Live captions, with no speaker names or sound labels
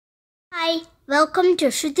Hi, welcome to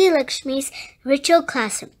Sruthi Lakshmi's Virtual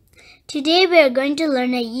Classroom. Today we are going to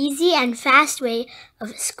learn an easy and fast way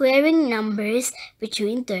of squaring numbers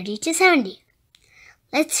between 30 to 70.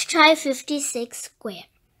 Let's try 56 square.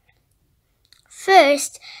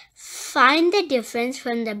 First, find the difference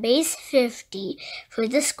from the base 50 for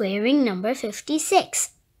the squaring number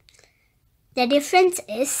 56. The difference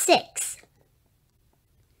is 6.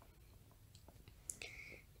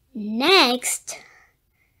 Next,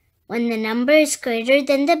 when the number is greater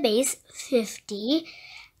than the base 50,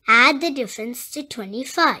 add the difference to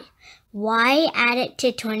 25. Why add it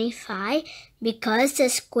to 25? Because the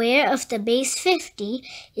square of the base 50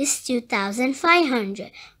 is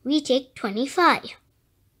 2,500. We take 25.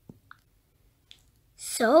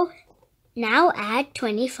 So now add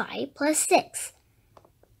 25 plus 6.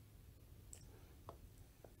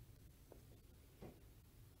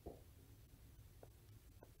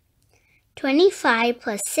 "25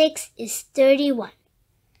 plus 6 is 31.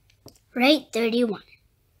 Write 31.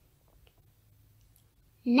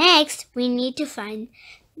 Next, we need to find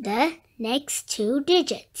the next two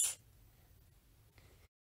digits.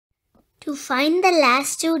 To find the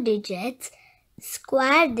last two digits,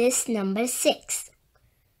 square this number 6.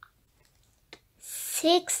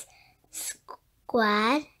 6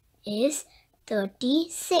 square is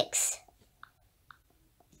 36.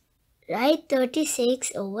 Write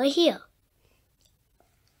 36 over here.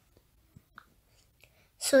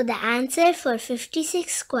 So the answer for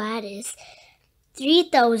 56 square is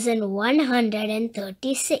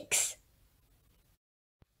 3,136.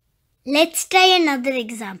 Let's try another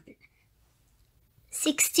example.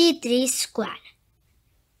 63 square.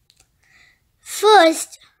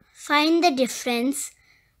 First, find the difference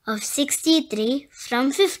of 63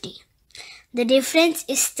 from 50. The difference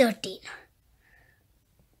is 13.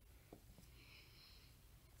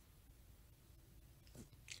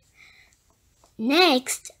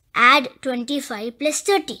 Next, add 25 plus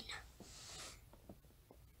 13.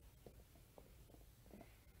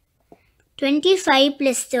 25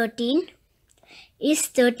 plus 13 is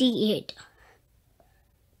 38.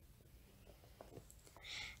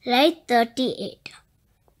 Write 38.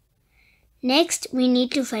 Next, we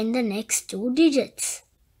need to find the next two digits.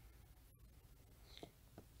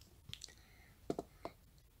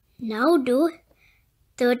 Now do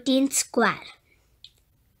 13 square.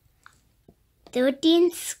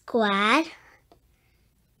 13 square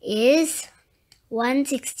is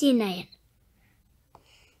 169.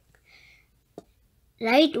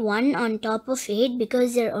 Write 1 on top of 8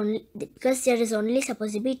 because there is only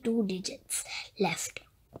supposed to be two digits left.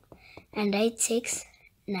 And write 6,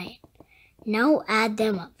 9. Now add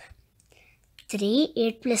them up. 3,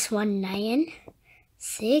 8 plus 1, 9,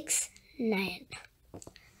 6, 9.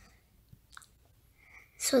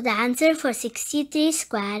 So the answer for 63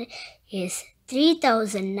 square is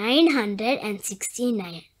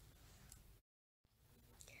 3,969.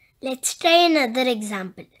 Let's try another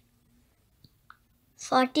example.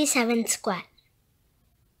 47 square.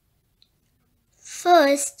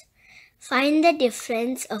 First, find the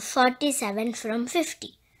difference of 47 from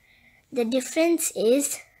 50. The difference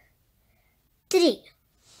is 3.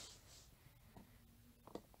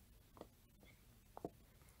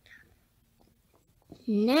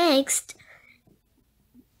 Next,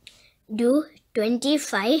 do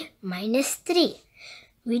 25 minus 3.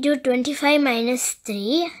 We do 25 minus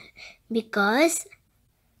 3 because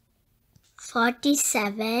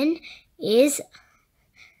 47 is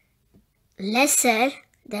lesser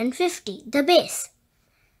than 50, the base.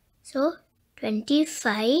 So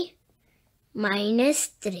 25 minus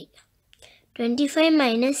 3. 25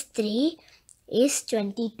 minus 3 is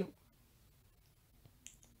 22.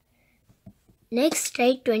 Next,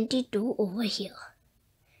 write 22 over here.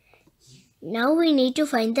 Now we need to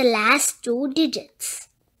find the last two digits.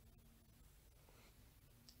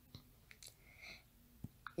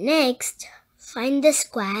 Next, find the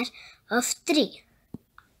square of 3.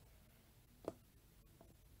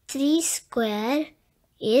 3 square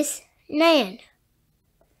is 9.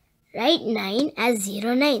 Write 9 as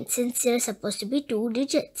 09 since there are supposed to be two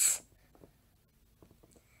digits.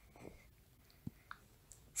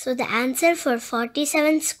 So the answer for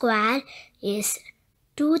 47 square is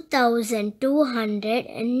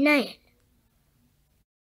 2,209.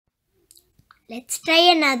 Let's try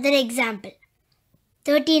another example.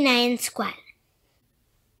 39 square.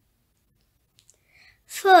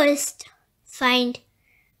 First, find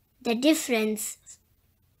the difference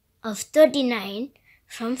of 39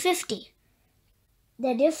 from 50.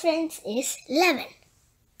 The difference is 11.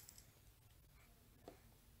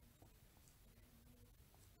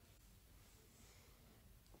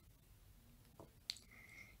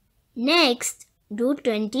 Next, do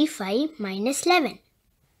 25 minus 11.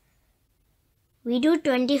 We do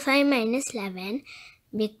 25 minus 11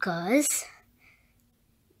 because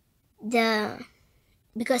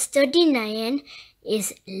 39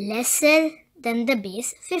 is lesser than the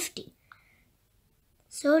base 50.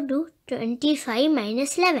 So do 25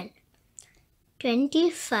 minus 11.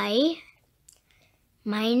 25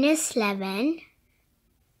 minus 11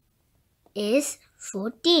 is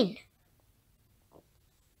 14.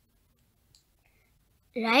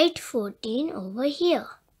 Write 14 over here.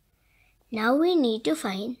 Now we need to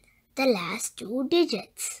find the last two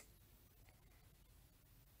digits.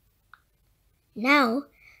 Now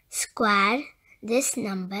square this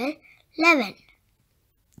number 11.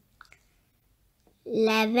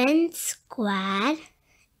 11 square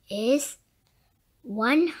is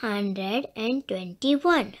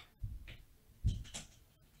 121.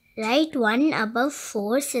 Write 1 above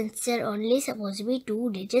 4 since there are only supposed to be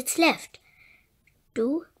 2 digits left.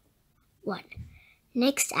 2, 1.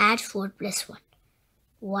 Next add 4 plus 1.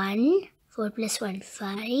 1, 4 plus 1,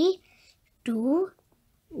 5, 2,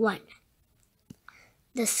 1.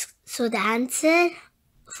 So the answer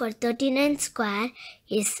for 39 square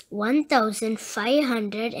is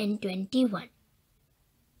 1521.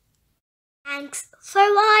 Thanks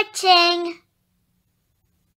for watching.